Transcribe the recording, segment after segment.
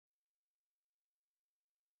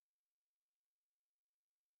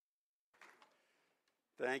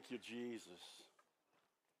Thank you, Jesus.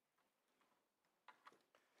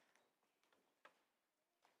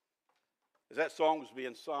 As that song was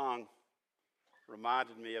being sung,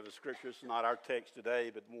 reminded me of a scripture. It's not our text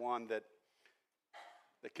today, but one that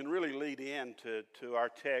can really lead into our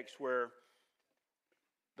text, where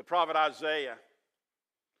the prophet Isaiah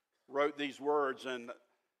wrote these words, and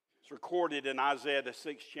it's recorded in Isaiah the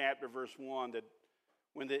 6th chapter, verse 1, that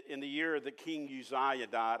in the year that King Uzziah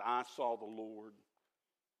died, I saw the Lord.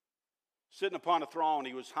 Sitting upon a throne,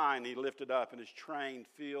 he was high and he lifted up, and his train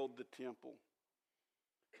filled the temple.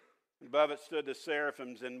 Above it stood the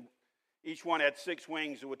seraphims, and each one had 6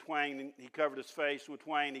 wings, and with twain he covered his face, and with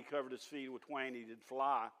twain he covered his feet, and with twain he did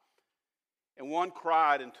fly. And one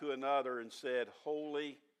cried unto another and said,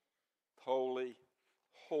 Holy, holy,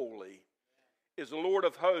 holy is the Lord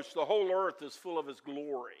of hosts. The whole earth is full of his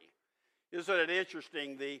glory. Isn't it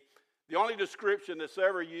interesting? The only description that's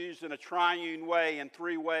ever used in a triune way in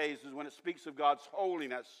 3 ways is when it speaks of God's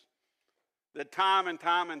holiness. That time and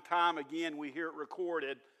time and time again we hear it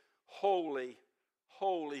recorded, holy,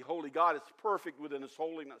 holy, holy. God is perfect within his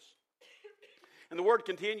holiness. And the word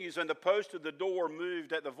continues, and the post of the door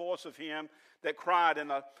moved at the voice of him that cried, and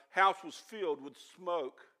the house was filled with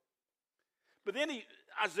smoke. But then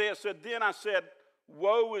Isaiah said, Then I said,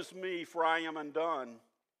 Woe is me, for I am undone,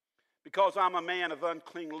 because I'm a man of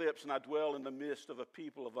unclean lips, and I dwell in the midst of a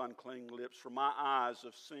people of unclean lips, for my eyes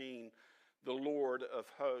have seen the Lord of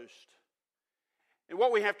hosts. And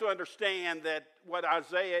what we have to understand, that what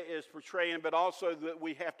Isaiah is portraying, but also that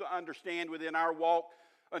we have to understand within our walk,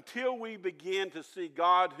 until we begin to see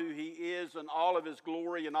God who he is and all of his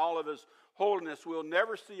glory and all of his holiness, we'll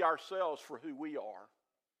never see ourselves for who we are.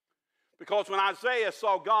 Because when Isaiah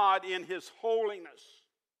saw God in his holiness,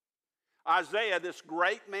 Isaiah, this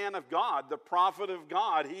great man of God, the prophet of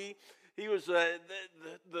God, he was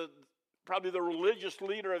probably the religious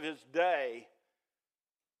leader of his day,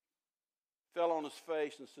 fell on his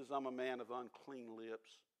face and says, I'm a man of unclean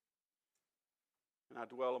lips, and I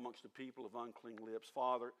dwell amongst the people of unclean lips.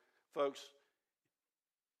 Father, folks,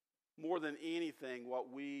 more than anything,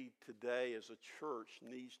 what we today as a church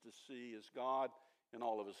needs to see is God in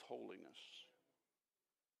all of his holiness,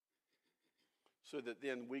 so that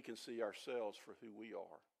then we can see ourselves for who we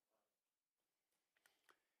are.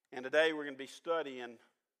 And today we're going to be studying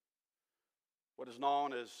what is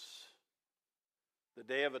known as the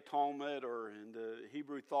Day of Atonement, or in the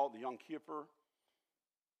Hebrew thought, the Yom Kippur.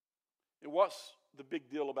 And what's the big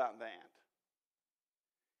deal about that?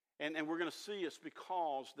 And we're going to see it's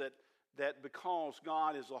because because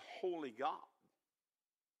God is a holy God,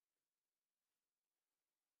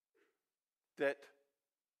 that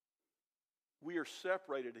we are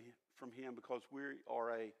separated from him because we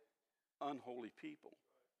are a unholy people.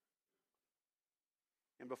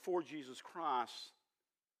 And before Jesus Christ,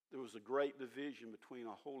 there was a great division between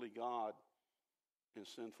a holy God and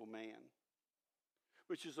sinful man,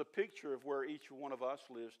 which is a picture of where each one of us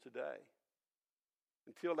lives today.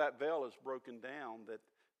 Until that veil is broken down,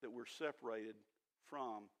 that we're separated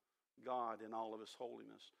from God in all of his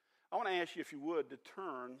holiness. I want to ask you, if you would, to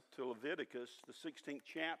turn to Leviticus, the 16th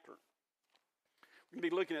chapter. We're going to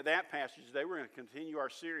be looking at that passage today. We're going to continue our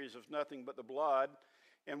series of Nothing But the Blood.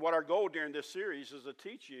 And what our goal during this series is to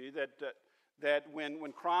teach you that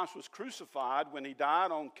when Christ was crucified, when he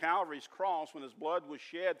died on Calvary's cross, when his blood was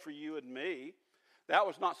shed for you and me, that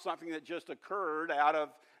was not something that just occurred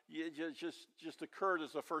just occurred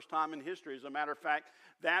as the first time in history. As a matter of fact,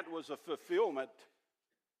 that was a fulfillment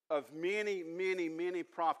of many, many, many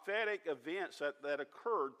prophetic events that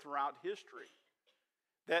occurred throughout history.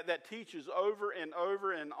 That teaches over and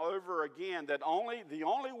over and over again that the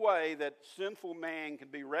only way that sinful man can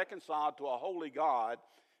be reconciled to a holy God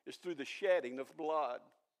is through the shedding of blood.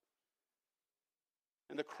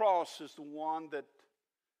 And the cross is the one that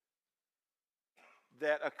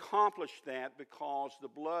accomplished that, because the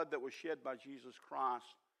blood that was shed by Jesus Christ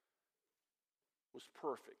was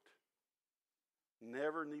perfect.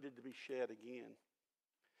 Never needed to be shed again.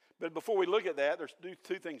 But before we look at that, there's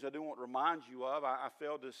 2 things I do want to remind you of. I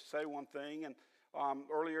failed to say one thing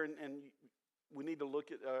earlier, and we need to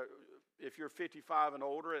look at, if you're 55 and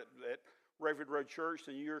older at Rayford Road Church,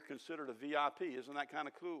 then you're considered a VIP. Isn't that kind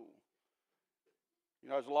of cool? You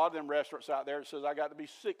know, there's a lot of them restaurants out there that says I got to be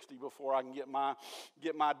 60 before I can get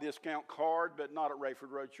my discount card, but not at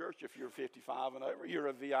Rayford Road Church. If you're 55 and over, you're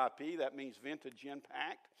a VIP. That means Vintage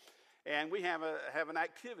Impact. And we have an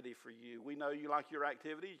activity for you. We know you like your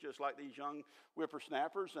activities, just like these young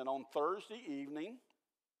whippersnappers. And on Thursday evening,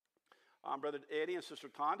 Brother Eddie and Sister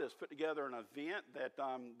Tonda has put together an event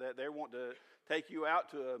that they want to take you out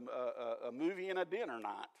to a movie and a dinner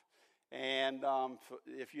night. And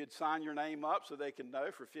if you'd sign your name up so they can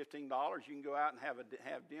know, for $15, you can go out and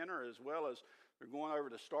have dinner, as well as they're going over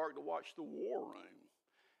to Stark to watch the War Room.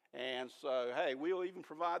 And so, hey, we'll even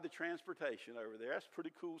provide the transportation over there. That's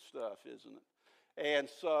pretty cool stuff, isn't it? And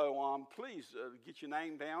so please get your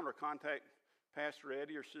name down or contact Pastor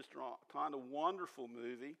Eddie or Sister Tonda. Wonderful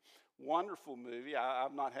movie. Wonderful movie.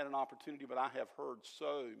 I've not had an opportunity, but I have heard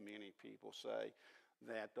so many people say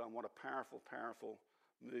that what a powerful, powerful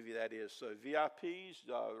movie that is. So VIPs,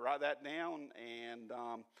 write that down, and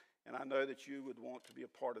I know that you would want to be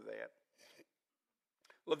a part of that.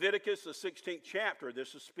 Leviticus, the 16th chapter,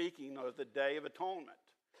 this is speaking of the Day of Atonement.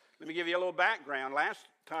 Let me give you a little background. Last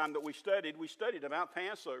time that we studied about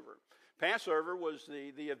Passover. Passover was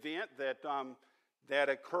the event that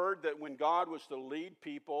occurred that when God was to lead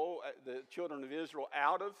people, the children of Israel,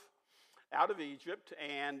 out of Egypt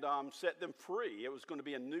and set them free. It was going to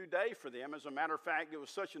be a new day for them. As a matter of fact, it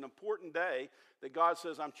was such an important day that God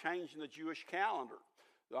says, I'm changing the Jewish calendar.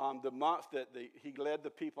 The month that he led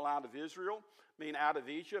the people out of Israel, out of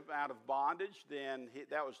Egypt, out of bondage, then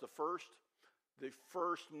that was the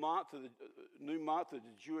first month of the new month of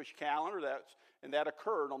the Jewish calendar. And that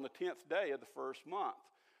occurred on the 10th day of the first month.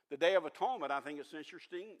 The Day of Atonement, I think it's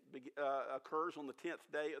interesting, occurs on the 10th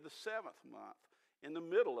day of the 7th month, in the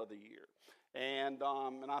middle of the year. And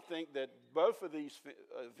I think that both of these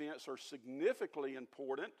events are significantly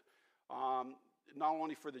important, not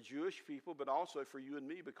only for the Jewish people, but also for you and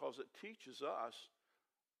me, because it teaches us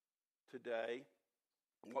today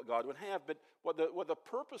what God would have. But what the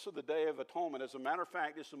purpose of the Day of Atonement, as a matter of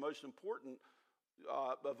fact, is the most important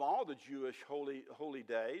of all the Jewish holy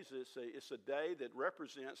days. It's a day that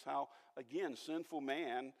represents how, again, sinful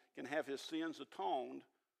man can have his sins atoned,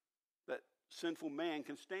 that sinful man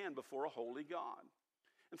can stand before a holy God.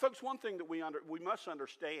 And folks, one thing that we must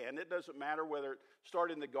understand, it doesn't matter whether it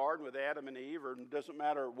started in the garden with Adam and Eve, or it doesn't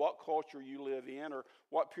matter what culture you live in or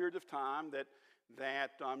what period of time that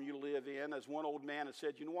you live in. As one old man has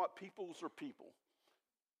said, you know what? Peoples are people.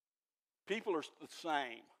 People are the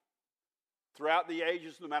same. Throughout the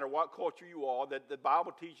ages, no matter what culture you are, that the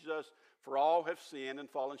Bible teaches us, for all have sinned and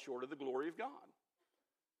fallen short of the glory of God.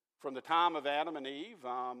 From the time of Adam and Eve,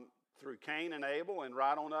 through Cain and Abel, and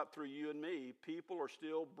right on up through you and me, people are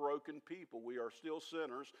still broken people. We are still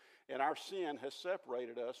sinners, and our sin has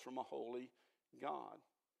separated us from a holy God.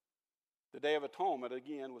 The Day of Atonement,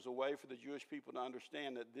 again, was a way for the Jewish people to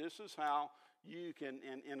understand that this is how you can,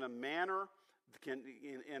 in a manner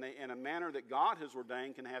that God has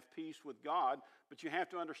ordained, can have peace with God. But you have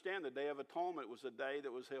to understand the Day of Atonement was a day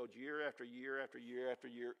that was held year after year after year after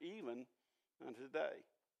year, even unto today.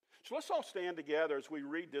 So let's all stand together as we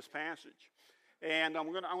read this passage. And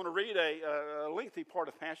I'm going to read a lengthy part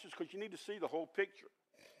of the passage because you need to see the whole picture.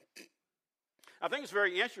 I think it's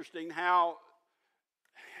very interesting how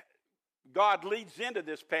God leads into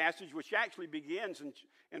this passage, which actually begins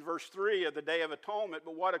in verse 3 of the Day of Atonement,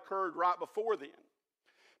 but what occurred right before then.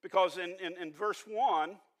 Because in verse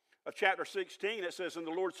 1 of chapter 16, it says, And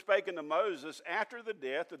the Lord spake unto Moses after the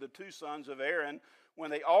death of the two sons of Aaron,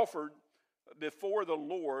 when they offered before the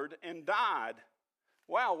Lord and died.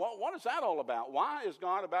 Wow, what is that all about? Why is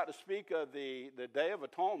God about to speak of the Day of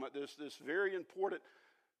Atonement, this very important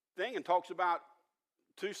thing, and talks about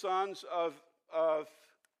two sons of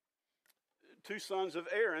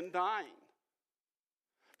Aaron dying?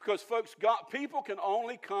 Because, folks, people can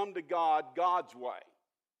only come to God God's way.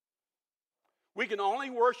 We can only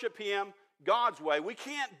worship Him God's way. We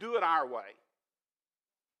can't do it our way.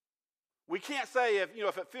 We can't say,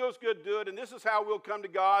 if it feels good, do it, and this is how we'll come to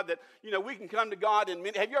God, that, we can come to God in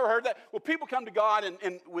many. Have you ever heard that? Well, people come to God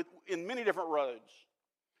in many different roads.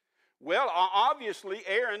 Well, obviously,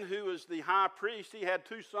 Aaron, who is the high priest, he had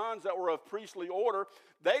two sons that were of priestly order.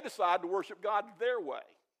 They decided to worship God their way.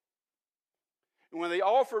 And when they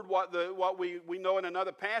offered what we know in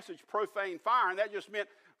another passage, profane fire, and that just meant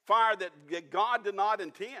fire that God did not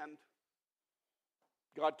intend,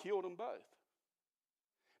 God killed them both.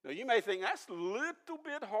 Now, you may think that's a little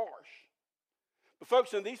bit harsh. But,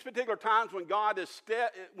 folks, in these particular times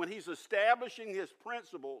when He's establishing His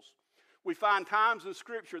principles, we find times in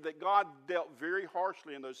Scripture that God dealt very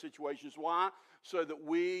harshly in those situations. Why? So that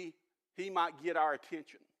He might get our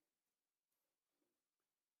attention.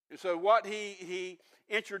 And so what He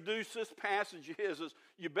introduced this passage is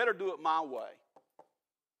you better do it my way.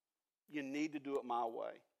 You need to do it my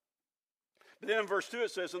way. But then in verse 2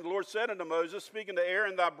 it says, And the Lord said unto Moses, speaking to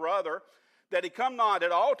Aaron thy brother, that he come not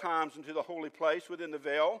at all times into the holy place within the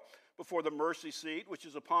veil before the mercy seat, which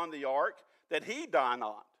is upon the ark, that he die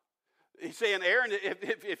not. He's saying, Aaron,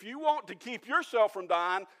 if you want to keep yourself from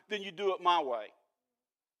dying, then you do it my way.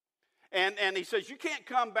 And he says, you can't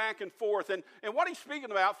come back and forth. And what he's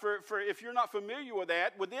speaking about, for if you're not familiar with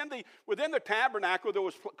that, within the tabernacle, there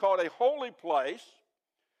was called a holy place,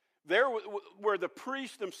 there where the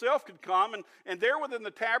priest himself could come. And there within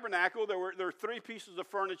the tabernacle, there were 3 pieces of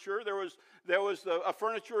furniture. There was a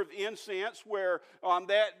furniture of incense, where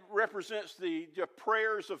that represents the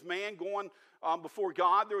prayers of man going before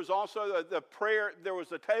God. There was also the prayer. There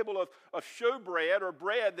was a table of showbread, or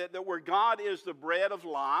bread that where God is the bread of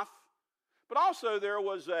life. But also there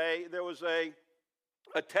was a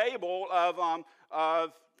table of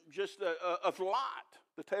light,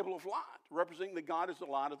 the table of light, representing that God is the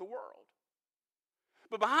light of the world.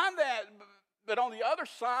 But behind that, but on the other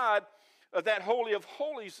side of that Holy of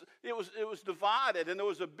Holies, it was divided, and there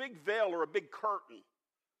was a big veil, or a big curtain.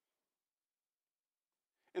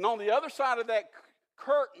 And on the other side of that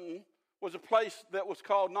curtain was a place that was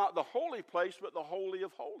called not the holy place, but the Holy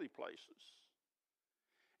of Holy Places.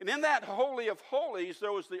 And in that Holy of Holies,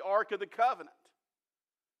 there was the Ark of the Covenant.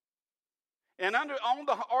 And on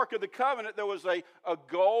the Ark of the Covenant, there was a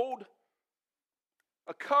gold,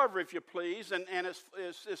 a cover, if you please, and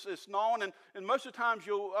it's known, and most of the times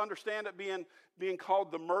you'll understand it being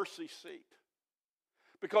called the mercy seat.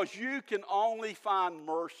 Because you can only find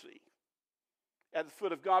mercy at the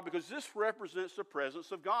foot of God, because this represents the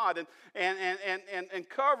presence of God. And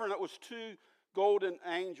covering it was 2 golden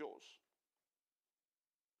angels.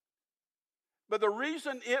 But the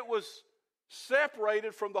reason it was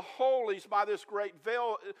separated from the holies by this great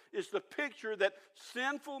veil is the picture that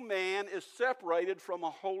sinful man is separated from a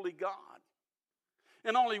holy God.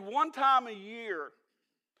 And only one time a year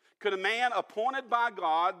could a man appointed by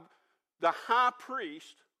God, the high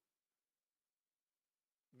priest,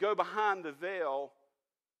 go behind the veil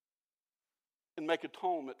and make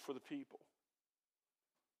atonement for the people.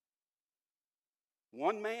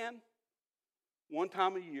 One man, one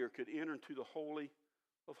time a year, could enter into the Holy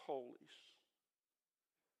of Holies,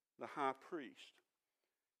 the high priest.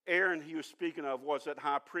 Aaron, he was speaking of, was that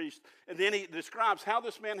high priest. And then he describes how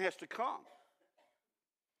this man has to come.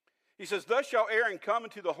 He says, thus shall Aaron come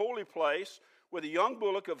into the holy place with a young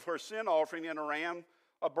bullock of her sin offering, and a ram,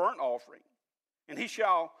 a burnt offering. And he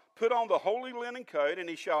shall put on the holy linen coat, and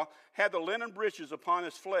he shall have the linen breeches upon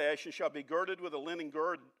his flesh, and shall be girded with a linen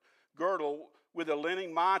girdle, with a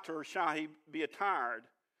linen mitre shall he be attired.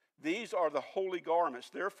 These are the holy garments.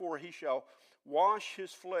 Therefore he shall wash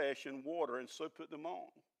his flesh in water, and so put them on.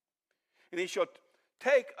 And he shall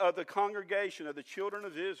take of the congregation of the children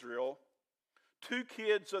of Israel 2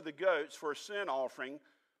 kids of the goats for a sin offering,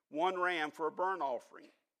 1 ram for a burnt offering.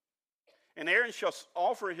 And Aaron shall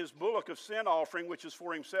offer his bullock of sin offering, which is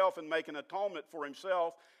for himself, and make an atonement for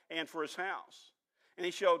himself and for his house. And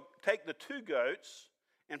he shall take the 2 goats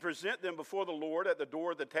and present them before the Lord at the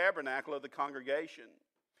door of the tabernacle of the congregation.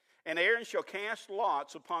 And Aaron shall cast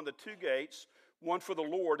lots upon the 2 gates, one for the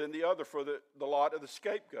Lord and the other for the lot of the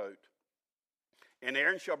scapegoat. And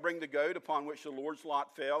Aaron shall bring the goat upon which the Lord's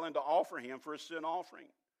lot fell, and to offer him for a sin offering.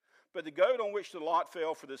 But the goat on which the lot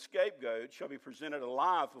fell for the scapegoat shall be presented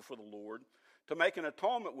alive before the Lord, to make an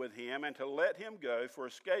atonement with him, and to let him go for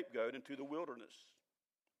a scapegoat into the wilderness.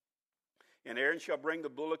 And Aaron shall bring the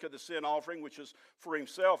bullock of the sin offering, which is for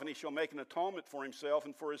himself, and he shall make an atonement for himself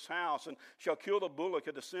and for his house, and shall kill the bullock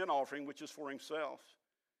of the sin offering, which is for himself.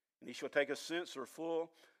 And he shall take a censer full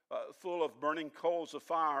of burning coals of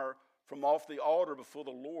fire from off the altar before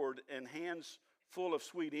the Lord, and hands full of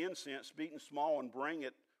sweet incense, beaten small, and bring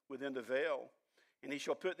it within the veil. And he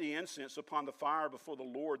shall put the incense upon the fire before the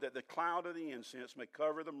Lord, that the cloud of the incense may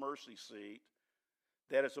cover the mercy seat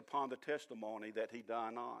that is upon the testimony, that he die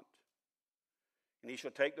not. And he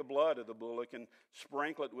shall take the blood of the bullock and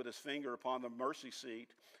sprinkle it with his finger upon the mercy seat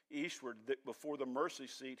eastward. Before the mercy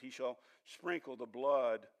seat he shall sprinkle the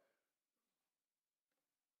blood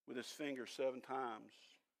with his finger 7 times.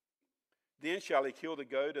 Then shall he kill the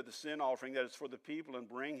goat of the sin offering that is for the people, and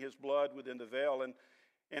bring his blood within the veil,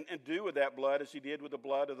 and do with that blood as he did with the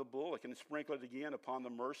blood of the bullock, and sprinkle it again upon the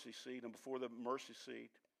mercy seat. And before the mercy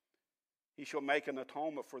seat he shall make an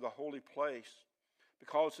atonement for the holy place,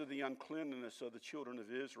 because of the uncleanness of the children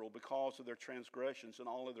of Israel, because of their transgressions and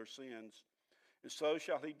all of their sins. And so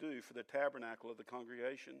shall he do for the tabernacle of the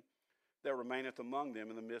congregation that remaineth among them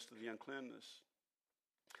in the midst of the uncleanness.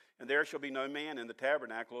 And there shall be no man in the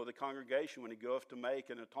tabernacle of the congregation when he goeth to make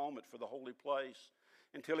an atonement for the holy place,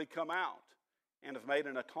 until he come out, and have made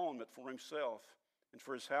an atonement for himself, and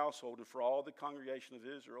for his household, and for all the congregation of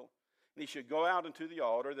Israel. And he shall go out unto the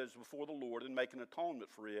altar that is before the Lord, and make an atonement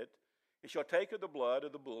for it, and shall take of the blood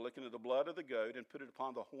of the bullock and of the blood of the goat, and put it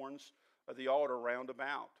upon the horns of the altar round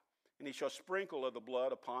about. And he shall sprinkle of the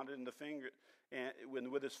blood upon it in the finger, and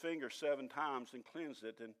with his finger 7 times, and cleanse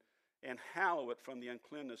it, and hallow it from the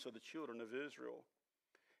uncleanness of the children of Israel.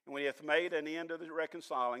 And when he hath made an end of the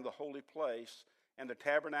reconciling the holy place, and the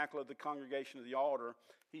tabernacle of the congregation of the altar,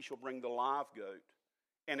 he shall bring the live goat.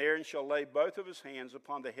 And Aaron shall lay both of his hands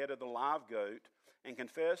upon the head of the live goat, and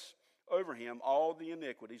confess over him all the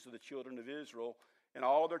iniquities of the children of Israel, and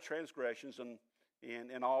all their transgressions,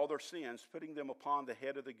 and all their sins, putting them upon the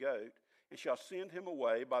head of the goat, and shall send him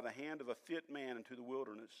away by the hand of a fit man into the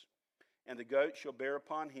wilderness. And the goat shall bear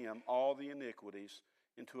upon him all the iniquities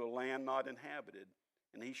into a land not inhabited,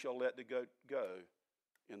 and he shall let the goat go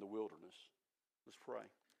in the wilderness. Let's pray.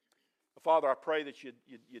 Father, I pray that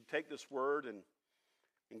you'd take this word, and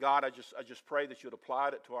God, I just pray that you'd apply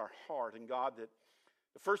it to our heart, and God, that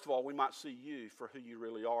first of all, we might see you for who you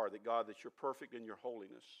really are, that God, that you're perfect in your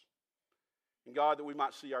holiness. And God, that we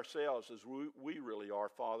might see ourselves as we really are,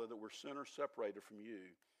 Father, that we're sinners separated from you,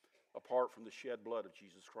 apart from the shed blood of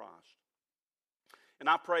Jesus Christ. And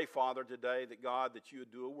I pray, Father, today that God, that you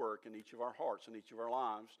would do a work in each of our hearts and each of our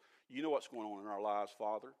lives. You know what's going on in our lives,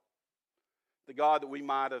 Father. The God, that we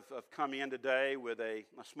might have come in today with a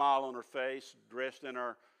smile on our face, dressed in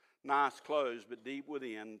our nice clothes, but deep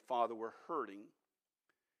within, Father, we're hurting.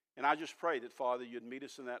 And I just pray that, Father, you'd meet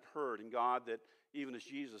us in that hurt. And God, that even as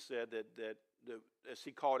Jesus said, that as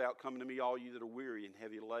he called out, come to me, all you that are weary and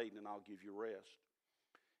heavy laden, and I'll give you rest.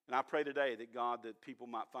 And I pray today that, God, that people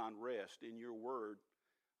might find rest in your word.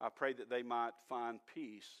 I pray that they might find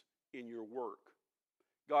peace in your work.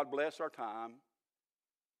 God, bless our time.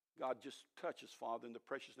 God, just touch us, Father, in the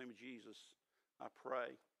precious name of Jesus, I pray.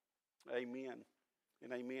 Amen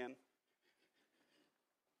and amen.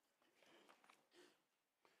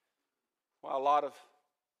 Well, a lot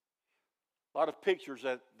of pictures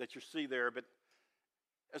that you see there, but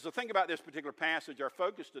as I think about this particular passage, our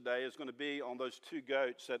focus today is going to be on those 2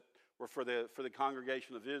 goats that were for the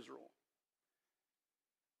congregation of Israel.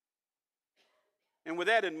 And with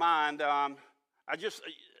that in mind, I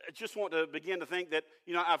just want to begin to think that,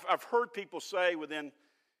 I've heard people say within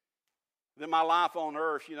my life on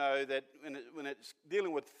earth, that when it's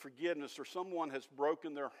dealing with forgiveness or someone has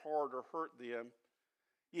broken their heart or hurt them,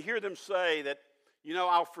 you hear them say that,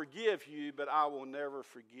 I'll forgive you, but I will never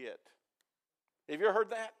forget. Have you ever heard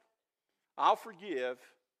that? I'll forgive,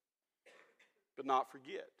 but not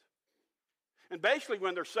forget. And basically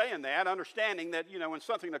when they're saying that, understanding that, when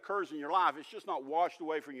something occurs in your life, it's just not washed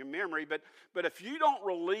away from your memory. But if you don't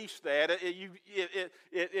release that,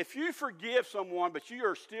 if you forgive someone, but you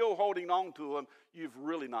are still holding on to them, you've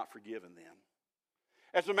really not forgiven them.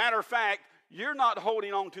 As a matter of fact, you're not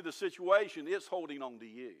holding on to the situation, it's holding on to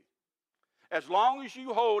you. As long as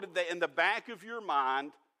you hold it in the back of your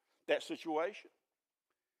mind, that situation.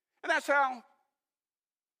 And that's how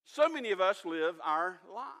so many of us live our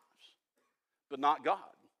lives, but not God.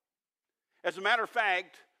 As a matter of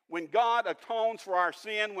fact, when God atones for our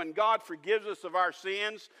sin, when God forgives us of our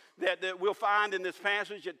sins, that we'll find in this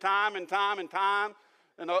passage at time and time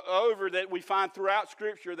and over, that we find throughout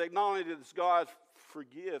Scripture that not only does God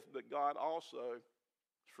forgive, but God also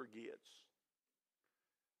forgets.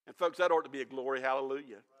 And folks, that ought to be a glory,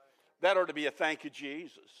 hallelujah. That ought to be a thank you,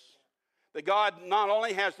 Jesus. That God not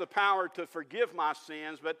only has the power to forgive my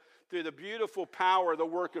sins, but through the beautiful power of the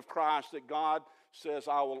work of Christ, that God says,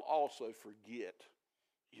 I will also forget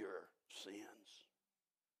your sins.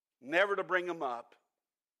 Never to bring them up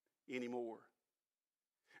anymore.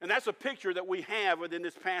 And that's a picture that we have within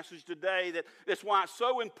this passage today. That's why it's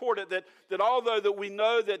so important that although that we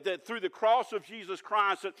know that through the cross of Jesus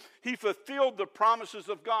Christ, that he fulfilled the promises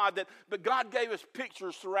of God, but God gave us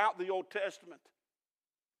pictures throughout the Old Testament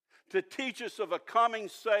to teach us of a coming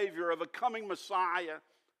Savior, of a coming Messiah,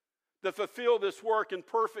 to fulfill this work in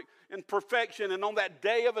perfection. And on that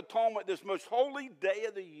day of atonement, this most holy day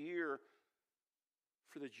of the year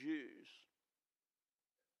for the Jews,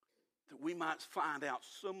 that we might find out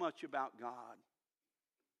so much about God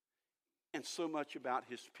and so much about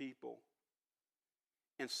his people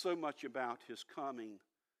and so much about his coming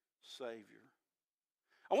Savior.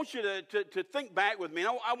 I want you to think back with me.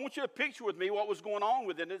 I want you to picture with me what was going on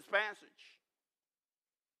within this passage.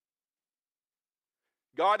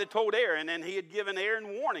 God had told Aaron, and he had given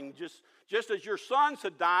Aaron warning, just as your sons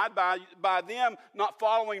had died by them not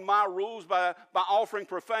following my rules, by offering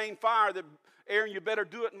profane fire, that Aaron, you better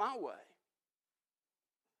do it my way.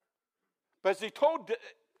 But as he told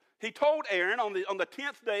Aaron on the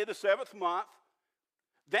 10th day of the 7th month,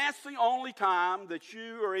 that's the only time that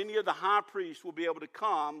you or any of the high priests will be able to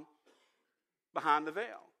come behind the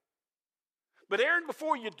veil. But Aaron,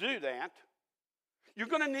 before you do that, You're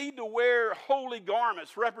going to need to wear holy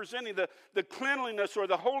garments representing the cleanliness or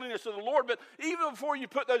the holiness of the Lord. But even before you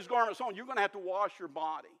put those garments on, you're going to have to wash your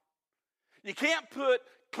body. You can't put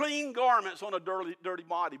clean garments on a dirty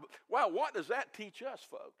body. Well, what does that teach us,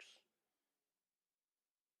 folks?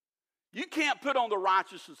 You can't put on the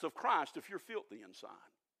righteousness of Christ if you're filthy inside.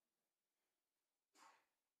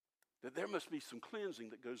 That there must be some cleansing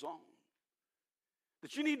that goes on.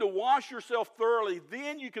 That you need to wash yourself thoroughly,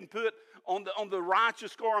 then you can put on the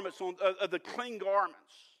righteous garments, on the clean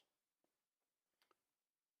garments.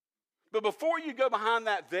 But before you go behind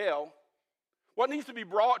that veil, what needs to be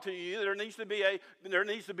brought to you? There needs to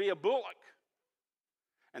be a bullock,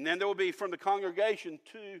 and then there will be from the congregation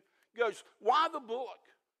 2 goats. Why the bullock?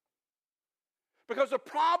 Because the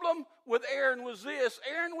problem with Aaron was this: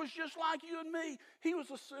 Aaron was just like you and me. He was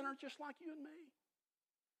a sinner just like you and me.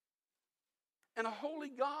 And a holy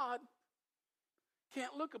God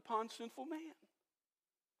can't look upon sinful man.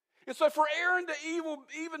 And so for Aaron to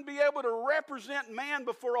even be able to represent man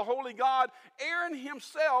before a holy God, Aaron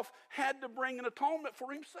himself had to bring an atonement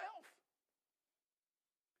for himself.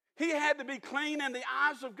 He had to be clean in the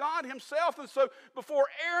eyes of God himself. And so before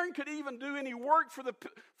Aaron could even do any work for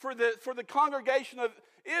the congregation of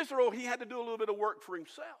Israel, he had to do a little bit of work for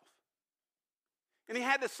himself. And he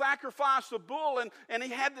had to sacrifice a bull, and he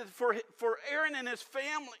had to, for Aaron and his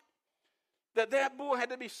family, that bull had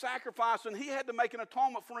to be sacrificed, and he had to make an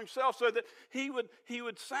atonement for himself so that he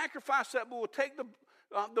would sacrifice that bull, take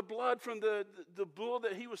the blood from the bull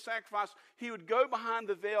that he was sacrificed. He would go behind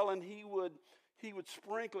the veil, and he would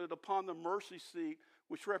sprinkle it upon the mercy seat,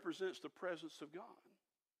 which represents the presence of God.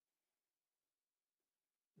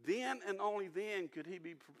 Then and only then could he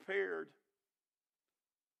be prepared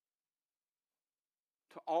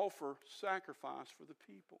to offer sacrifice for the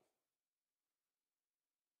people.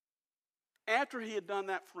 After he had done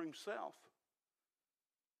that for himself,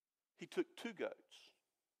 he took 2 goats.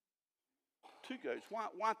 2 goats.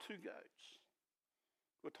 Why 2 goats?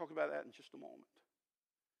 We'll talk about that in just a moment.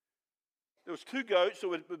 There was 2 goats that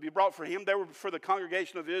would be brought for him. They were for the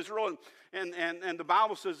congregation of Israel, and the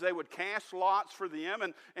Bible says they would cast lots for them,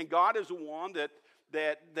 and God is the one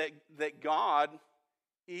that God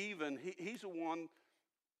even, he's the one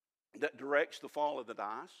that directs the fall of the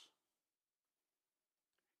dice.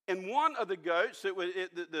 And one of the goats that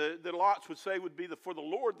the lots would say would be for the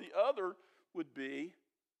Lord, the other would be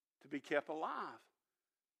to be kept alive.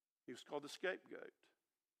 He was called the scapegoat.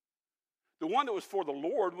 The one that was for the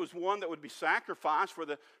Lord was one that would be sacrificed for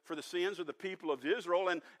the sins of the people of Israel.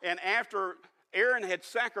 And after Aaron had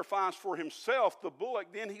sacrificed for himself the bullock,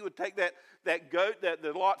 then he would take that goat that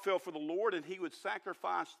the lot fell for the Lord, and he would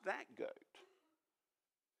sacrifice that goat.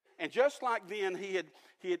 And just like then he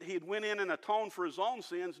had went in and atoned for his own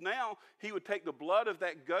sins, now he would take the blood of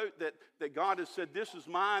that goat that God has said, this is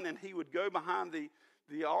mine, and he would go behind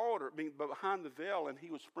the altar, behind the veil, and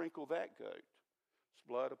he would sprinkle that goat's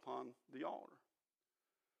blood upon the altar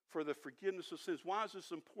for the forgiveness of sins. Why is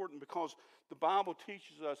this important? Because the Bible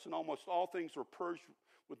teaches us, and almost all things are purged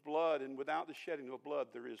with blood, and without the shedding of blood,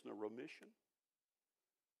 there is no remission.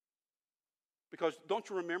 Because don't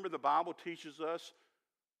you remember the Bible teaches us,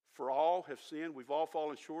 for all have sinned, we've all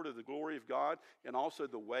fallen short of the glory of God, and also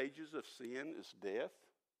the wages of sin is death.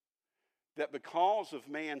 That because of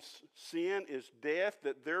man's sin is death,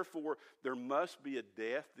 that therefore there must be a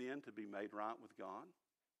death then to be made right with God.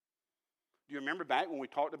 Do you remember back when we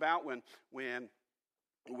talked about when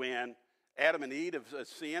Adam and Eve have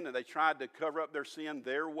sinned and they tried to cover up their sin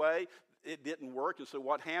their way? It didn't work, and so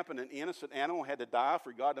what happened? An innocent animal had to die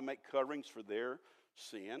for God to make coverings for their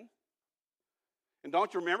sin. And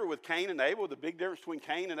don't you remember with Cain and Abel, the big difference between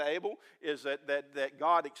Cain and Abel is that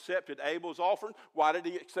God accepted Abel's offering. Why did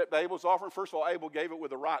he accept Abel's offering? First of all, Abel gave it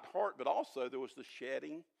with a right heart, but also there was the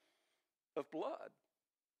shedding of blood.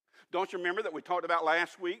 Don't you remember that we talked about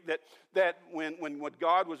last week that when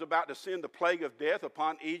God was about to send the plague of death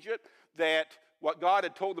upon Egypt, that what God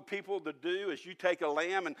had told the people to do is you take a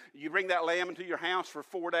lamb and you bring that lamb into your house for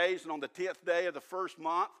 4 days, and on the 10th day of the first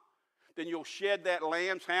month, then you'll shed that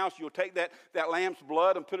lamb's house. You'll take that lamb's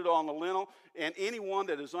blood and put it on the lintel. And anyone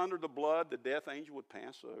that is under the blood, the death angel would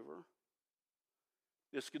pass over.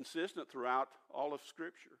 It's consistent throughout all of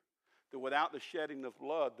Scripture that without the shedding of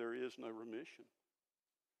blood, there is no remission.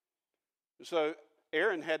 So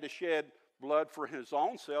Aaron had to shed blood for his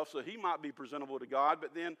own self so he might be presentable to God.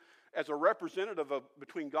 But then as a representative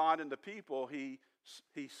between God and the people, he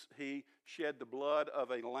shed the blood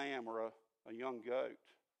of a lamb or a young goat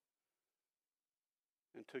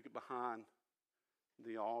and took it behind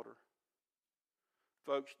the altar.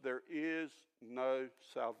 Folks, there is no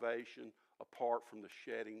salvation apart from the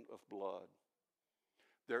shedding of blood.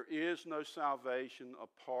 There is no salvation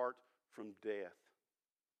apart from death.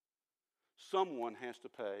 Someone has to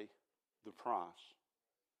pay the price.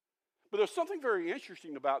 But there's something very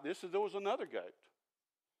interesting about this, is there was another goat.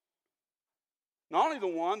 Not only the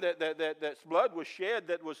one that's blood was shed,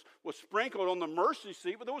 that was sprinkled on the mercy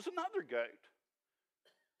seat, but there was another goat.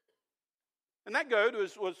 And that goat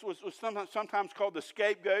was sometimes called the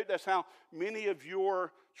scapegoat. That's how many of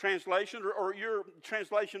your translations, or your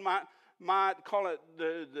translation might call it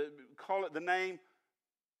the name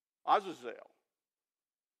Azazel.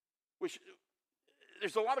 Which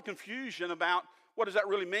there's a lot of confusion about what does that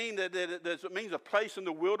really mean. That it means a place in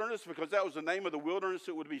the wilderness, because that was the name of the wilderness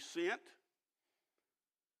that would be sent.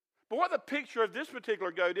 But what the picture of this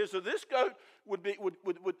particular goat is, that this goat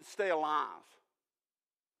would stay alive.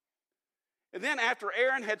 And then after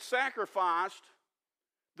Aaron had sacrificed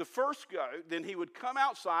the first goat, then he would come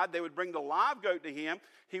outside, they would bring the live goat to him,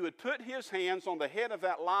 he would put his hands on the head of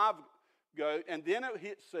that live goat, and then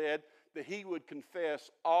it said that he would confess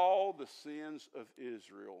all the sins of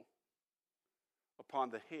Israel upon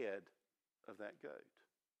the head of that goat.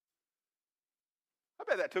 I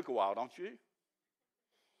bet that took a while, don't you?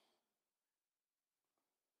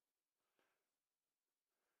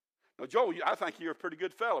 Now, Joel, I think you're a pretty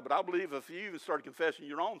good fellow, but I believe if you even started confessing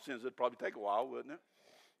your own sins, it'd probably take a while, wouldn't it?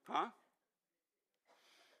 Huh?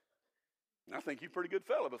 I think you're a pretty good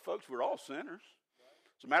fellow, but folks, we're all sinners.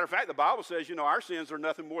 As a matter of fact, the Bible says, our sins are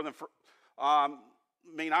nothing more than,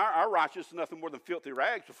 our righteousness is nothing more than filthy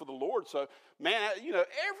rags before the Lord. So, man,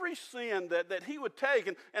 every sin that he would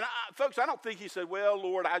take, folks, I don't think he said, well,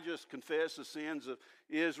 Lord, I just confess the sins of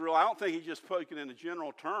Israel. I don't think he just spoke it in a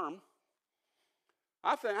general term.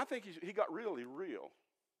 I think he got really real.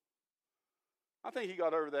 I think he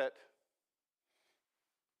got over that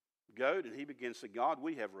goat and he began to say, God,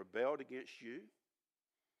 we have rebelled against you.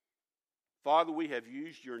 Father, we have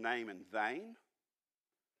used your name in vain.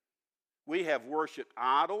 We have worshipped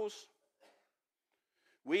idols.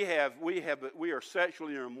 We are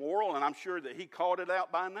sexually immoral, and I'm sure that he called it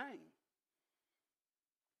out by name.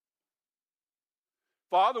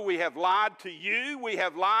 Father, we have lied to you. We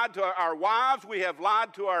have lied to our wives. We have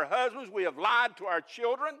lied to our husbands. We have lied to our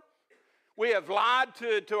children. We have lied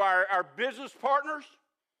to our business partners.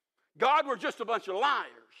 God, we're just a bunch of liars.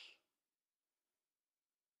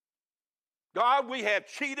 God, we have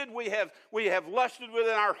cheated. We have lusted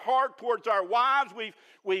within our heart towards our wives.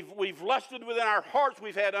 We've lusted within our hearts.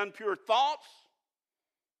 We've had impure thoughts.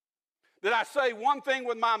 Did I say one thing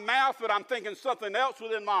with my mouth, but I'm thinking something else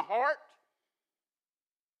within my heart?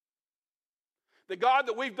 That God,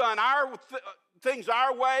 that we've done things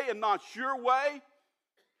our way and not your way.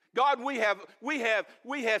 God, we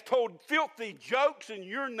have told filthy jokes in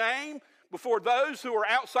your name before those who are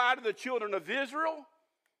outside of the children of Israel.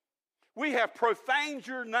 We have profaned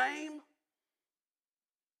your name.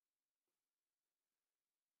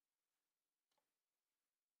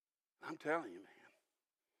 I'm telling you, man,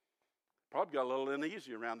 probably got a little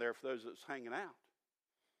uneasy around there for those that's hanging out.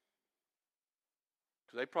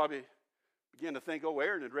 Because they probably began to think,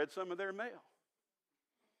 Aaron had read some of their mail.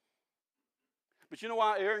 But you know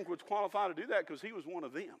why Aaron was qualified to do that? Because he was one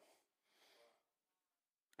of them.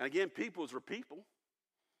 And again, peoples are people.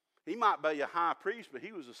 He might be a high priest, but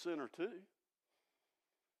he was a sinner too.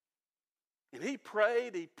 And he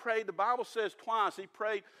prayed. The Bible says twice he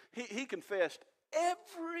prayed. He confessed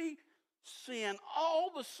every sin,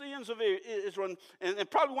 all the sins of Israel.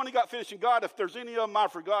 And probably when he got finished, and God, if there's any of them I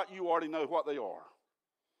forgot, you already know what they are.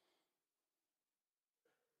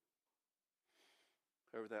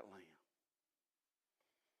 Over that lamb.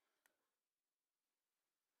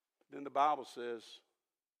 Then the Bible says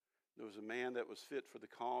there was a man that was fit for the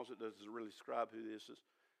cause. It doesn't really describe who this is.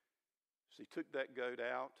 So he took that goat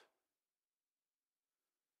out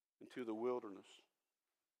into the wilderness,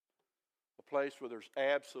 a place where there's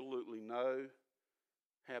absolutely no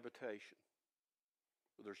habitation,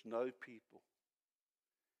 where there's no people.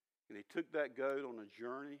 And he took that goat on a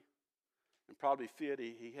journey, and probably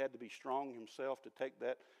he had to be strong himself to take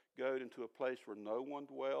that goat into a place where no one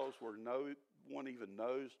dwells, where no one even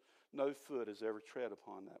knows, no foot has ever tread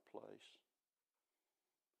upon that place.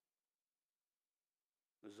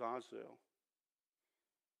 Azazel.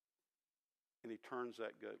 And he turns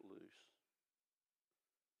that goat loose.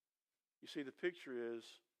 You see, the picture is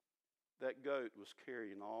that goat was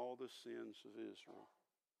carrying all the sins of Israel.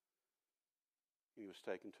 He was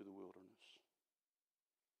taken to the wilderness.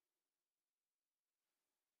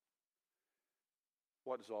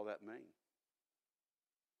 What does all that mean?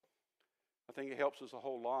 I think it helps us a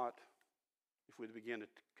whole lot if we begin to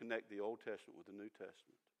connect the Old Testament with the New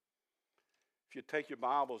Testament. If you take your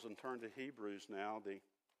Bibles and turn to Hebrews now, the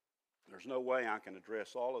There's no way I can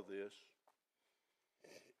address all of this.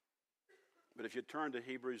 But if you turn to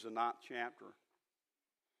Hebrews, the 9th chapter,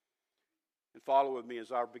 and follow with me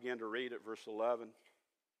as I begin to read at verse 11.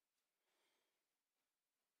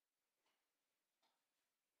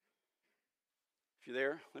 If you're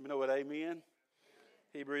there, let me know what amen.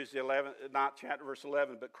 Hebrews, the 9th chapter, verse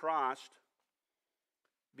 11. But Christ,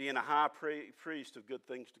 being a high priest of good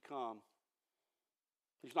things to come,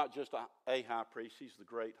 he's not just a high priest, he's the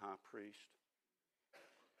great high priest.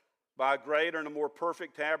 By a greater and a more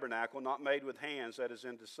perfect tabernacle, not made with hands, that is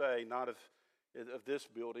to say, not of this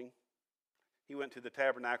building. He went to the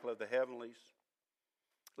tabernacle of the heavenlies.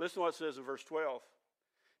 Listen to what it says in verse 12.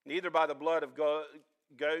 Neither by the blood of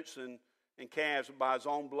goats and calves, but by his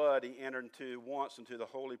own blood he entered once into the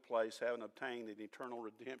holy place, having obtained an eternal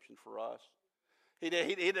redemption for us. He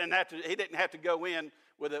didn't have to go in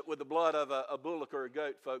with the blood of a bullock or a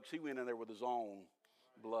goat, folks. He went in there with his own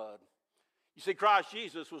blood. You see, Christ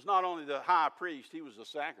Jesus was not only the high priest, he was the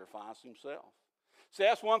sacrifice himself. See,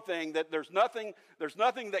 that's one thing, that there's nothing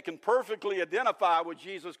that can perfectly identify with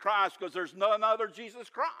Jesus Christ, because there's none other Jesus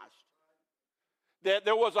Christ. That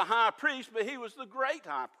there was a high priest, but he was the great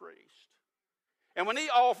high priest. And when he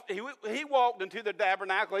walked into the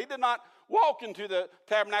tabernacle, he did not walk into the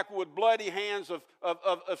tabernacle with bloody hands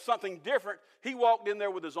of something different. He walked in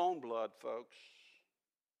there with his own blood, folks.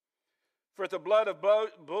 For if the blood of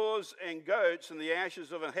bulls and goats and the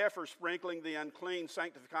ashes of a heifer sprinkling the unclean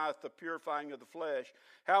sanctifieth the purifying of the flesh,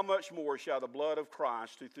 how much more shall the blood of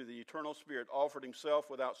Christ, who through the eternal Spirit offered himself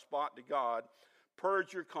without spot to God,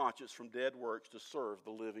 purge your conscience from dead works to serve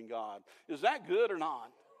the living God? Is that good or not?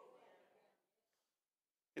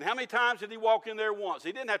 And how many times did he walk in there once?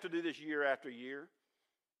 He didn't have to do this year after year.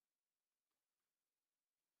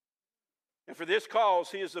 And for this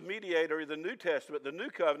cause, he is the mediator of the New Testament, the New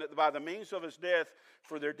Covenant, by the means of his death,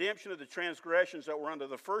 for the redemption of the transgressions that were under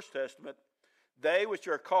the First Testament, they which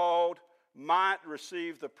are called might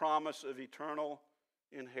receive the promise of eternal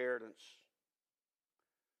inheritance.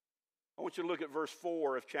 I want you to look at verse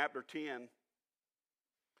 4 of chapter 10.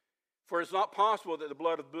 For it's not possible that the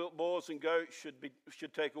blood of bulls and goats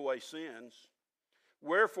should take away sins.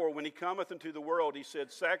 Wherefore, when he cometh into the world, he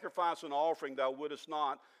said, Sacrifice and offering thou wouldest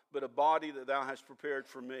not, but a body that thou hast prepared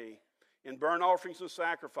for me. In burnt offerings and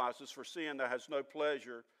sacrifices for sin thou hast no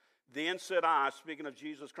pleasure. Then said I, speaking of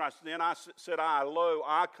Jesus Christ, said I, Lo,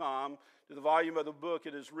 I come. To the volume of the book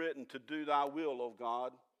it is written, To do thy will, O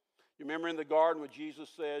God. You remember in the garden when Jesus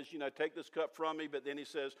says, take this cup from me, but then he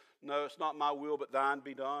says, no, it's not my will, but thine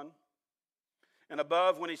be done. And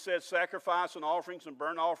above, when he said, Sacrifice and offerings and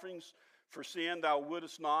burnt offerings for sin thou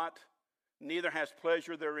wouldest not, neither hast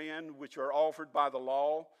pleasure therein, which are offered by the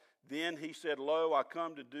law. Then he said, Lo, I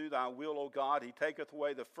come to do thy will, O God. He taketh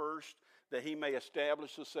away the first, that he may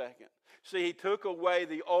establish the second. See, he took away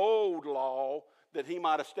the old law that he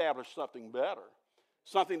might establish something better,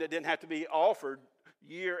 something that didn't have to be offered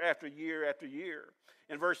year after year after year.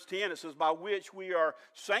 In verse 10 it says, By which we are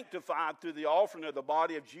sanctified through the offering of the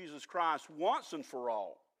body of Jesus Christ once and for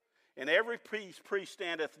all. And every priest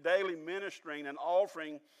standeth daily ministering and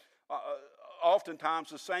offering oftentimes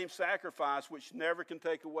the same sacrifice which never can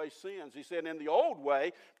take away sins. He said in the old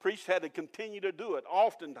way, priests had to continue to do it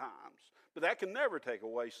oftentimes, but that can never take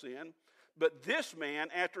away sin. But this man,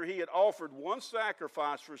 after he had offered one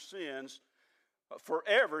sacrifice for sins,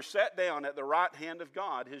 forever sat down at the right hand of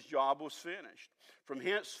God. His job was finished. From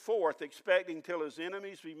henceforth, expecting till his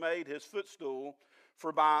enemies be made his footstool,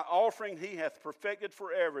 for by offering he hath perfected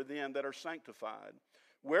forever them that are sanctified.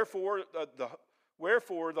 Wherefore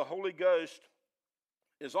the Holy Ghost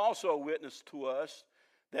is also a witness to us,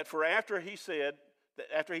 that after he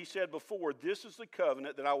said before, This is the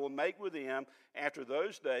covenant that I will make with them after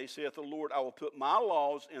those days, saith the Lord, I will put my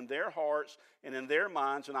laws in their hearts and in their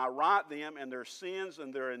minds, and I write them, and their sins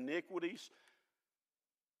and their iniquities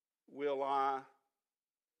will I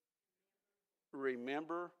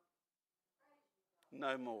remember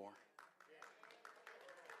no more.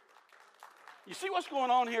 You see what's going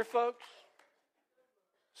on here, folks?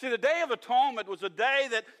 See, the Day of Atonement was a day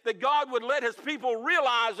that God would let his people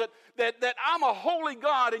realize that I'm a holy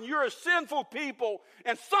God and you're a sinful people,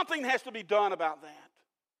 and something has to be done about that.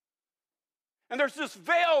 And there's this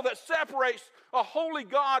veil that separates a holy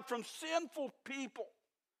God from sinful people.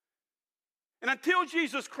 And until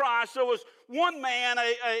Jesus Christ, there was one man,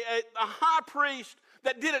 a high priest,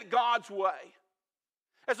 that did it God's way.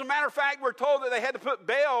 As a matter of fact, we're told that they had to put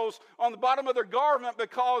bells on the bottom of their garment,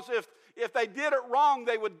 because if they did it wrong,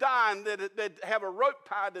 they would die, and they'd have a rope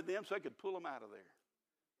tied to them so they could pull them out of there.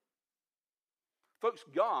 Folks,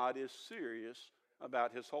 God is serious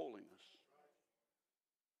about his holiness.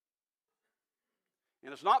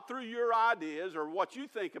 And it's not through your ideas or what you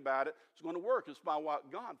think about it it's going to work. It's by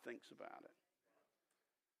what God thinks about it.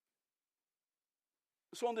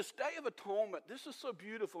 So on this Day of Atonement, this is so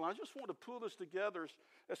beautiful. I just want to pull this together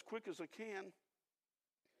as quick as I can.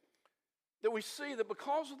 That we see that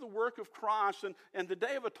because of the work of Christ, and the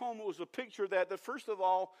Day of Atonement was a picture of that first of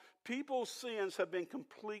all, people's sins have been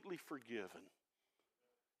completely forgiven.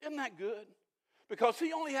 Isn't that good? Because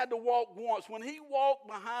he only had to walk once. When he walked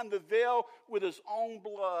behind the veil with his own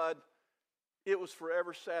blood, it was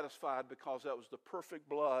forever satisfied because that was the perfect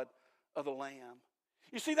blood of the Lamb.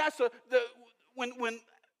 You see, that's when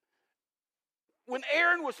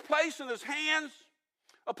Aaron was placing his hands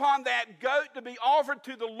upon that goat to be offered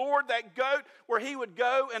to the Lord, that goat where he would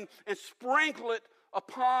go and sprinkle it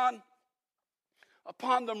upon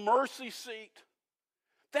the mercy seat.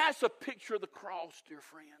 That's a picture of the cross, dear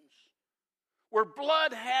friends, where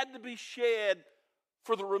blood had to be shed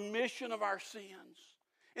for the remission of our sins.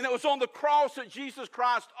 And it was on the cross that Jesus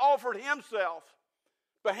Christ offered himself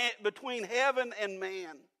between heaven and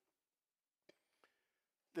man,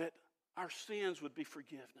 that our sins would be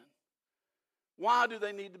forgiven. Why do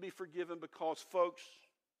they need to be forgiven? Because, folks,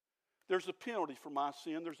 there's a penalty for my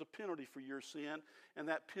sin. There's a penalty for your sin. And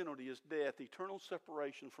that penalty is death, eternal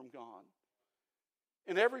separation from God.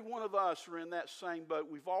 And every one of us are in that same boat.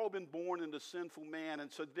 We've all been born into sinful man.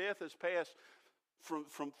 And so death has passed from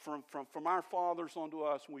our fathers onto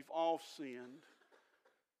us. And we've all sinned.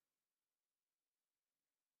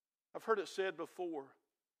 I've heard it said before,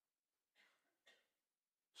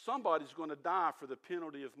 somebody's going to die for the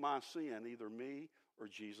penalty of my sin, either me or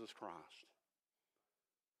Jesus Christ.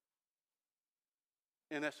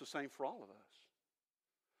 And that's the same for all of us.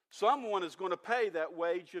 Someone is going to pay that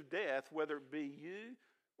wage of death, whether it be you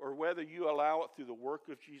or whether you allow it through the work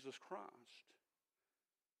of Jesus Christ.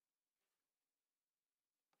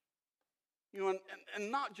 You know,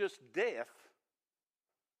 and not just death.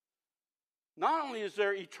 Not only is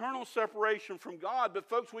there eternal separation from God, but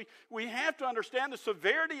folks, we have to understand the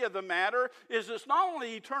severity of the matter is it's not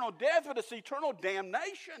only eternal death, but it's eternal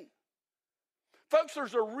damnation. Folks,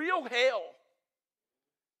 there's a real hell.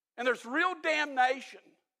 And there's real damnation.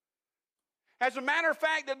 As a matter of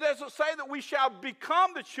fact, it doesn't say that we shall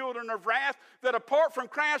become the children of wrath, that apart from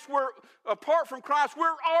Christ, we're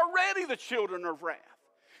already the children of wrath.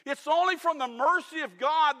 It's only from the mercy of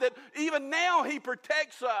God that even now he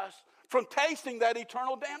protects us from tasting that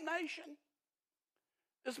eternal damnation.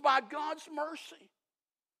 It's by God's mercy.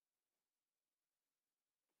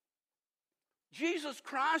 Jesus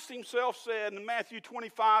Christ himself said in Matthew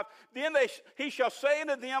 25, then he shall say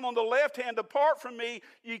unto them on the left hand, depart from me,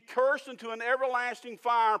 ye cursed, into an everlasting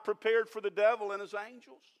fire prepared for the devil and his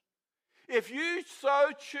angels. If you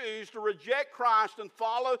so choose to reject Christ and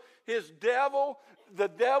follow the devil,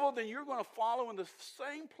 then you're going to follow in the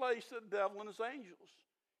same place that the devil and his angels,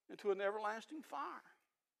 into an everlasting fire.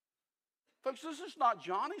 Folks, this is not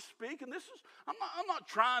Johnny speaking. I'm not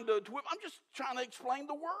trying to whip. I'm just trying to explain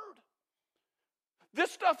the word. This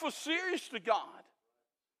stuff was serious to God.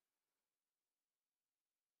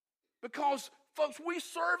 Because, folks, we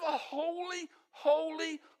serve a holy,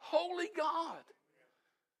 holy, holy God.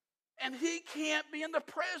 And he can't be in the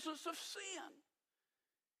presence of sin.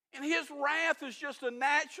 And his wrath is just a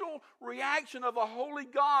natural reaction of a holy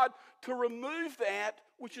God to remove that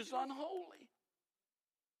which is unholy.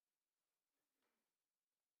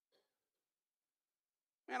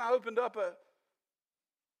 Man, I opened up a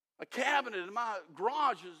cabinet in my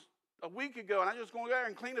garage a week ago, and I just going there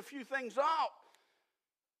and clean a few things out.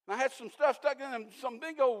 And I had some stuff stuck in them. Some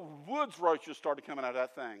big old woods roaches started coming out of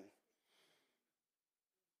that thing.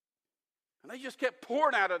 And they just kept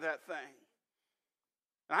pouring out of that thing.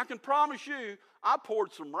 And I can promise you, I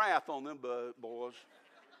poured some wrath on them boys.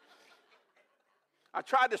 I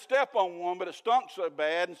tried to step on one, but it stunk so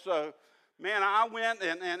bad, and so, man, I went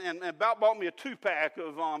and about bought me a 2-pack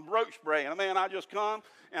of roach spray. And man, I just come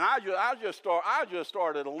and I just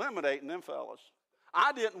started eliminating them fellas.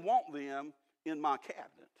 I didn't want them in my cabinet.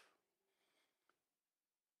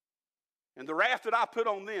 And the wrath that I put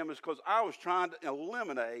on them is because I was trying to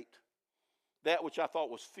eliminate that which I thought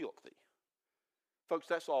was filthy. Folks,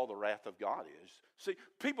 that's all the wrath of God is. See,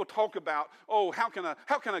 people talk about, oh, how can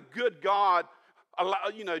a good God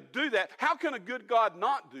do that? How can a good God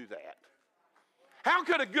not do that? How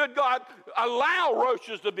could a good God allow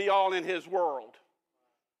roaches to be all in his world?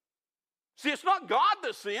 See, it's not God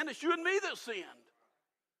that sinned, it's you and me that sinned.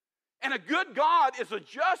 And a good God is a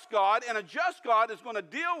just God, and a just God is going to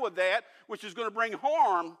deal with that which is going to bring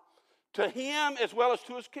harm to him as well as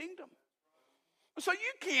to his kingdom. So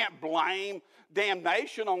you can't blame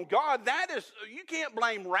damnation on God. You can't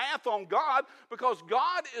blame wrath on God, because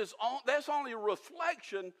God that's only a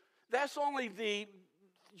reflection. That's only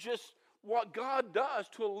just what God does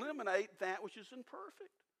to eliminate that which is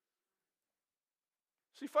imperfect.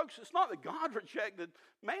 See, folks, it's not that God rejected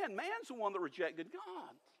man. Man's the one that rejected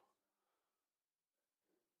God.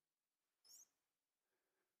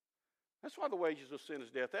 That's why the wages of sin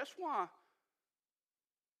is death. That's why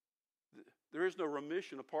there is no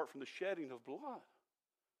remission apart from the shedding of blood.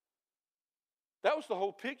 That was the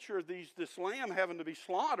whole picture of this lamb having to be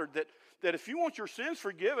slaughtered, that if you want your sins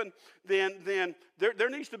forgiven, then there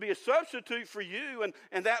needs to be a substitute for you,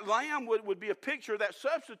 and that lamb would be a picture of that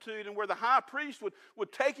substitute, and where the high priest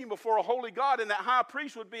would take him before a holy God, and that high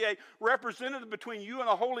priest would be a representative between you and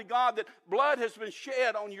a holy God, that blood has been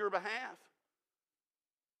shed on your behalf.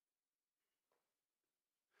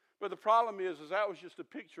 But the problem is that was just a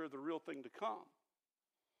picture of the real thing to come.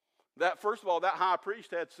 That, first of all, that high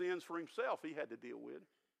priest had sins for himself he had to deal with.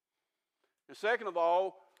 And second of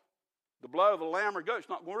all, the blood of the lamb or goat is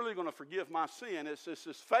not really going to forgive my sin. It's this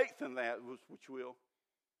faith in that which will.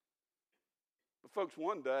 But folks,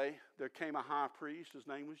 one day there came a high priest. His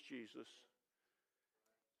name was Jesus.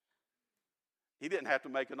 He didn't have to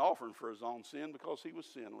make an offering for his own sin because he was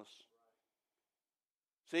sinless.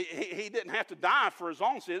 See, he didn't have to die for his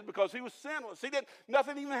own sins because he was sinless.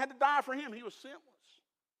 Nothing even had to die for him. He was sinless.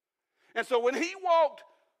 And so when he walked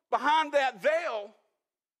behind that veil,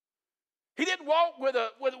 he didn't walk with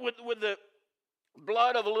the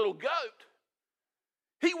blood of a little goat.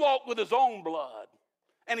 He walked with his own blood.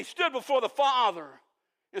 And he stood before the Father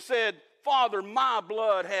and said, Father, my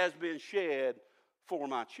blood has been shed for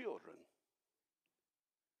my children.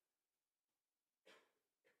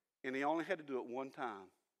 And he only had to do it one time,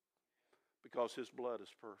 because his blood is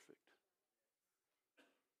perfect.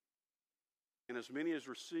 And as many as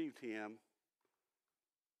received him,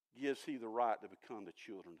 gives he the right to become the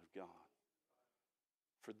children of God.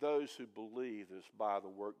 For those who believe it's by the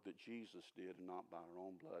work that Jesus did and not by our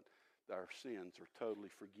own blood, our sins are totally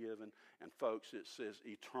forgiven. And folks, it says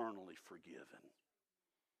eternally forgiven.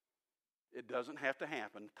 It doesn't have to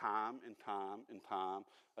happen time and time and time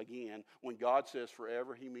again. When God says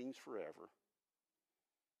forever, he means forever.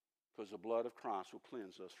 Because the blood of Christ will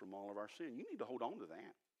cleanse us from all of our sin. You need to hold on to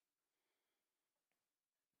that.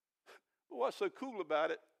 But what's so cool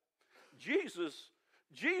about it? Jesus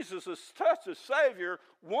is such a Savior,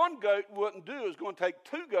 one goat wouldn't do. It's going to take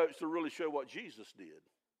two goats to really show what Jesus did.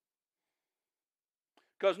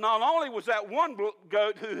 Because not only was that one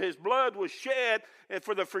goat who his blood was shed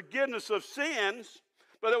for the forgiveness of sins,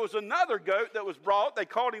 but there was another goat that was brought. They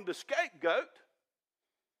called him the scapegoat.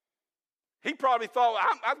 He probably thought,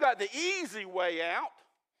 I've got the easy way out.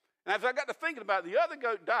 And as I got to thinking about it, the other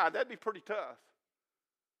goat died. That'd be pretty tough.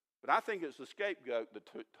 But I think it's the scapegoat that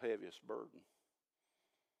took the heaviest burden.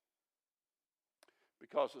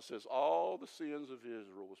 Because it says all the sins of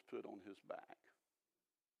Israel was put on his back.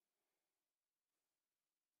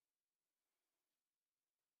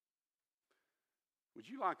 Would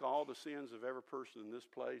you like all the sins of every person in this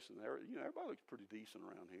place? And everybody looks pretty decent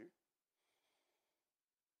around here.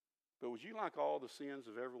 But would you like all the sins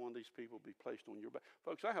of every one of these people be placed on your back?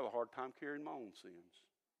 Folks, I have a hard time carrying my own sins.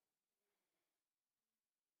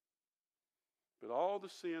 But all the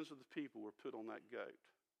sins of the people were put on that goat.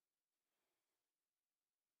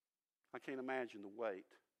 I can't imagine the weight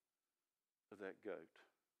of that goat.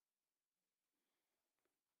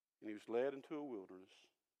 And he was led into a wilderness.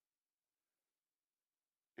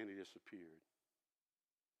 And he disappeared.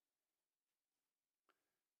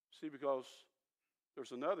 See, because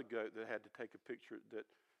there's another goat that had to take a picture that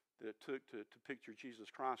it took to picture Jesus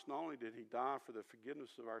Christ. Not only did he die for the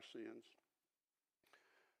forgiveness of our sins,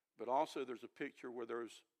 but also there's a picture where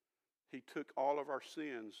he took all of our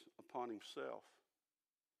sins upon himself.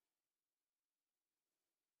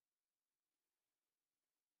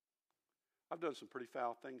 I've done some pretty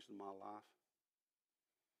foul things in my life.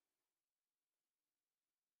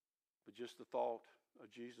 But just the thought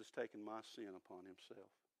of Jesus taking my sin upon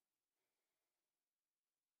himself.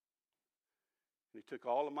 And he took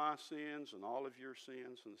all of my sins and all of your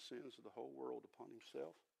sins and the sins of the whole world upon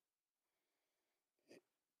himself.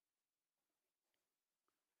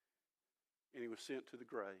 And he was sent to the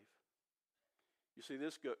grave. You see,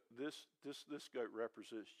 this goat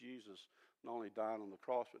represents Jesus not only dying on the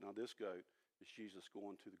cross, but now this goat is Jesus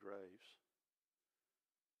going to the graves.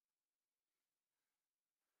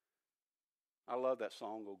 I love that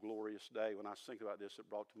song, "O Glorious Day." When I was thinking about this, it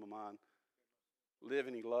brought to my mind,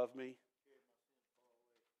 living, he loved me.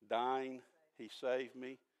 Dying, he saved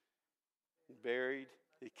me. Buried,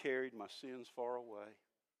 He carried my sins far away.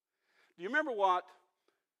 Do you remember when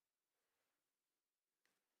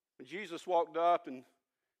Jesus walked up and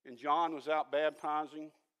John was out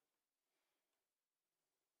baptizing?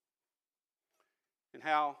 And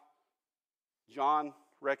how John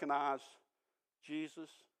recognized Jesus?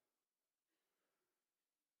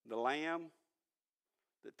 The Lamb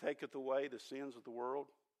that taketh away the sins of the world.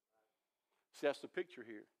 See, that's the picture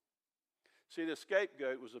here. See, the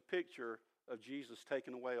scapegoat was a picture of Jesus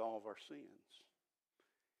taking away all of our sins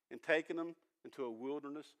and taking them into a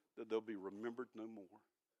wilderness that they'll be remembered no more.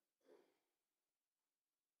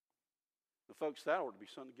 Now, folks, that ought to be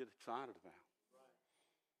something to get excited about.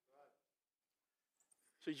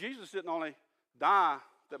 See, Jesus didn't only die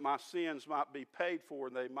that my sins might be paid for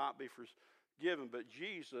and they might be forgiven, but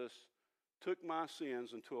Jesus took my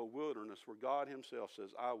sins into a wilderness where God himself says,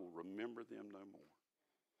 I will remember them no more.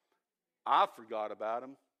 I forgot about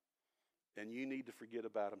them, and you need to forget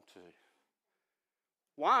about them too.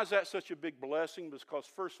 Why is that such a big blessing? Because,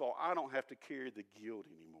 first of all, I don't have to carry the guilt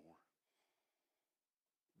anymore.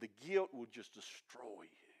 The guilt will just destroy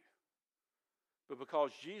you. But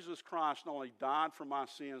because Jesus Christ not only died for my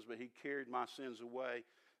sins, but he carried my sins away,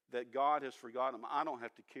 that God has forgotten them, I don't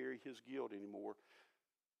have to carry his guilt anymore.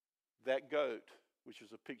 That goat, which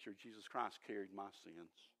is a picture of Jesus Christ, carried my sins.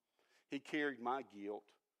 He carried my guilt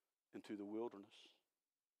into the wilderness.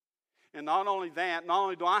 And not only that, not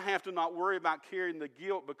only do I have to not worry about carrying the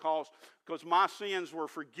guilt because my sins were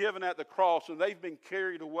forgiven at the cross and they've been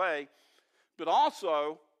carried away, but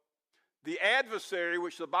also the adversary,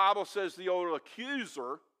 which the Bible says the old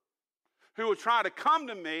accuser, who will try to come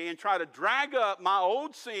to me and try to drag up my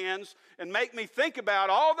old sins and make me think about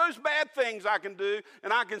all those bad things I can do,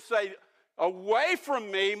 and I can say, away from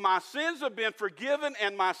me, my sins have been forgiven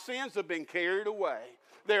and my sins have been carried away.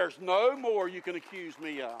 There's no more you can accuse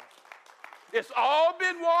me of. It's all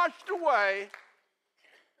been washed away.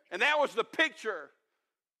 And that was the picture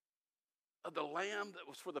of the lamb that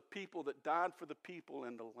was for the people, that died for the people,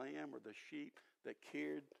 and the lamb or the sheep that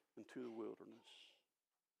carried into the wilderness.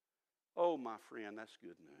 Oh, my friend, that's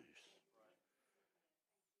good news.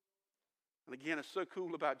 And again, it's so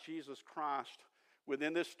cool about Jesus Christ.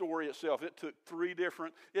 Within this story itself, it took three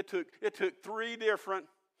different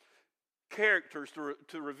characters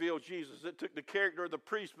to reveal Jesus. It took the character of the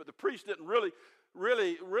priest, but the priest didn't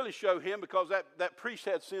really show him because that priest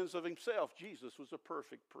had sins of himself. Jesus was a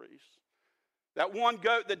perfect priest. That one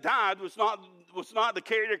goat that died was not the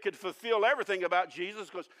character that could fulfill everything about Jesus,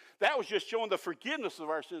 because that was just showing the forgiveness of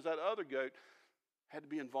our sins. That other goat had to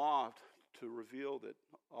be involved to reveal that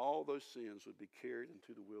all those sins would be carried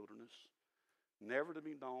into the wilderness, never to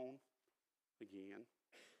be known again.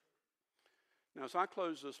 Now, as I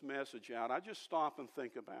close this message out, I just stop and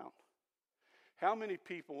think about how many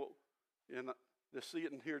people that see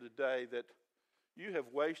it in here today that you have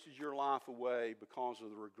wasted your life away because of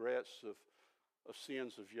the regrets of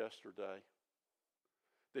sins of yesterday.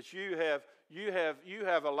 That you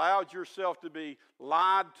have allowed yourself to be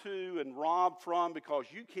lied to and robbed from because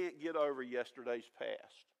you can't get over yesterday's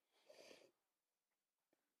past.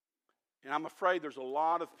 And I'm afraid there's a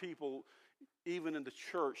lot of people, even in the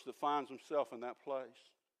church, that finds themselves in that place.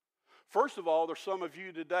 First of all, there's some of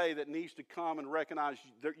you today that needs to come and recognize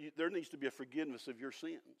there needs to be a forgiveness of your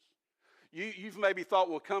sins. You've maybe thought,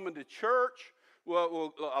 well, coming to church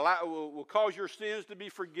will cause your sins to be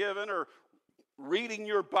forgiven, or reading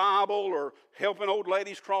your Bible, or helping old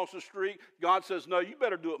ladies cross the street. God says, no, you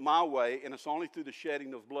better do it my way, and it's only through the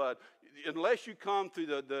shedding of blood. Unless you come through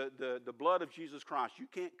the blood of Jesus Christ, you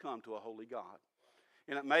can't come to a holy God.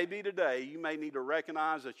 And it may be today, you may need to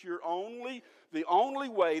recognize that the only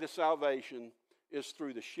way to salvation is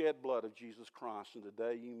through the shed blood of Jesus Christ. And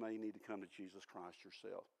today you may need to come to Jesus Christ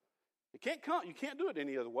yourself. You can't do it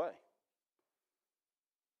any other way.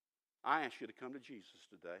 I ask you to come to Jesus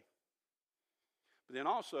today. But then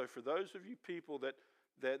also, for those of you people that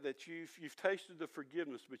you've tasted the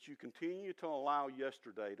forgiveness, but you continue to allow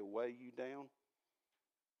yesterday to weigh you down,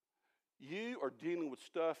 you are dealing with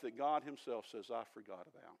stuff that God himself says, I forgot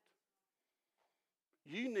about.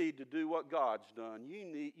 You need to do what God's done. You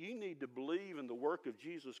need to believe in the work of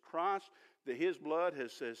Jesus Christ, that his blood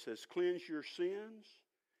has cleansed your sins,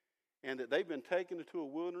 and that they've been taken into a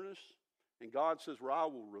wilderness. And God says, well, I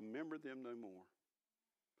will remember them no more.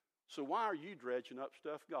 So why are you dredging up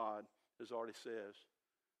stuff God has already says,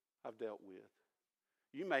 I've dealt with?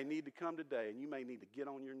 You may need to come today, and you may need to get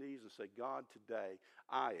on your knees and say, God, today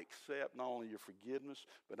I accept not only your forgiveness,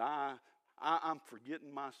 but I'm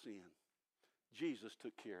forgetting my sin. Jesus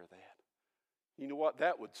took care of that. You know what?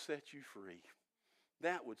 That would set you free.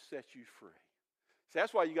 That would set you free. See,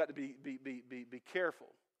 that's why you got to be careful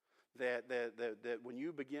that when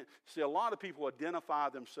you begin. See, a lot of people identify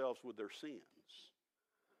themselves with their sins.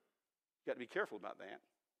 You got to be careful about that.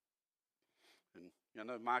 And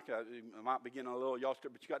I know, Mike, I might be getting a little y'all,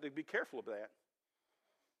 but you got to be careful of that.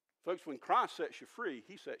 Folks, when Christ sets you free,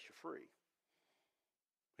 he sets you free.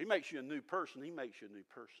 He makes you a new person. He makes you a new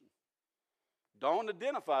person. Don't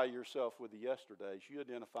identify yourself with the yesterdays. You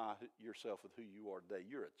identify yourself with who you are today.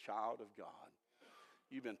 You're a child of God.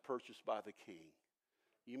 You've been purchased by the King.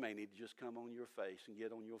 You may need to just come on your face and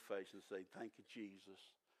get on your face and say, thank you, Jesus.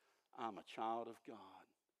 I'm a child of God.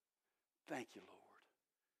 Thank you, Lord.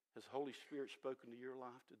 Has the Holy Spirit spoken to your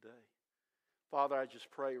life today? Father, I just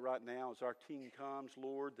pray right now as our team comes,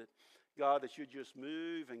 Lord, that God, that you just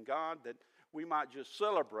move, and God, that we might just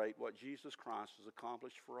celebrate what Jesus Christ has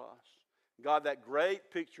accomplished for us. God, that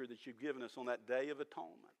great picture that you've given us on that Day of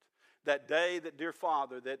Atonement, that day that, dear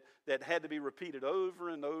Father, that had to be repeated over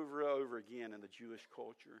and over and over again in the Jewish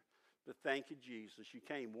culture. But thank you, Jesus. You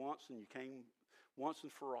came once, and you came once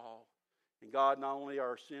and for all. And God, not only are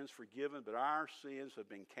our sins forgiven, but our sins have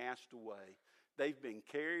been cast away. They've been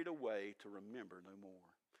carried away to remember no more.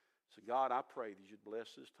 So God, I pray that you'd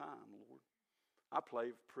bless this time, Lord. I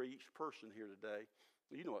pray for each person here today.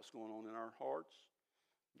 You know what's going on in our hearts.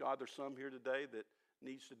 God, there's some here today that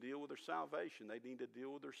needs to deal with their salvation. They need to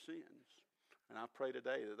deal with their sins. And I pray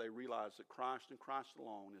today that they realize that Christ and Christ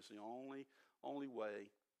alone is the only way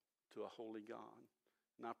to a holy God.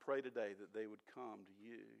 And I pray today that they would come to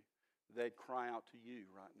you. They'd cry out to you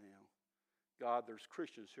right now. God, there's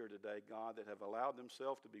Christians here today, God, that have allowed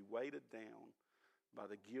themselves to be weighted down by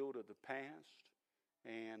the guilt of the past.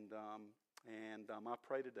 And I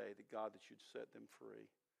pray today that, God, that you'd set them free.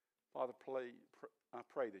 Father, I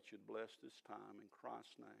pray that you'd bless this time in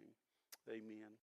Christ's name. Amen.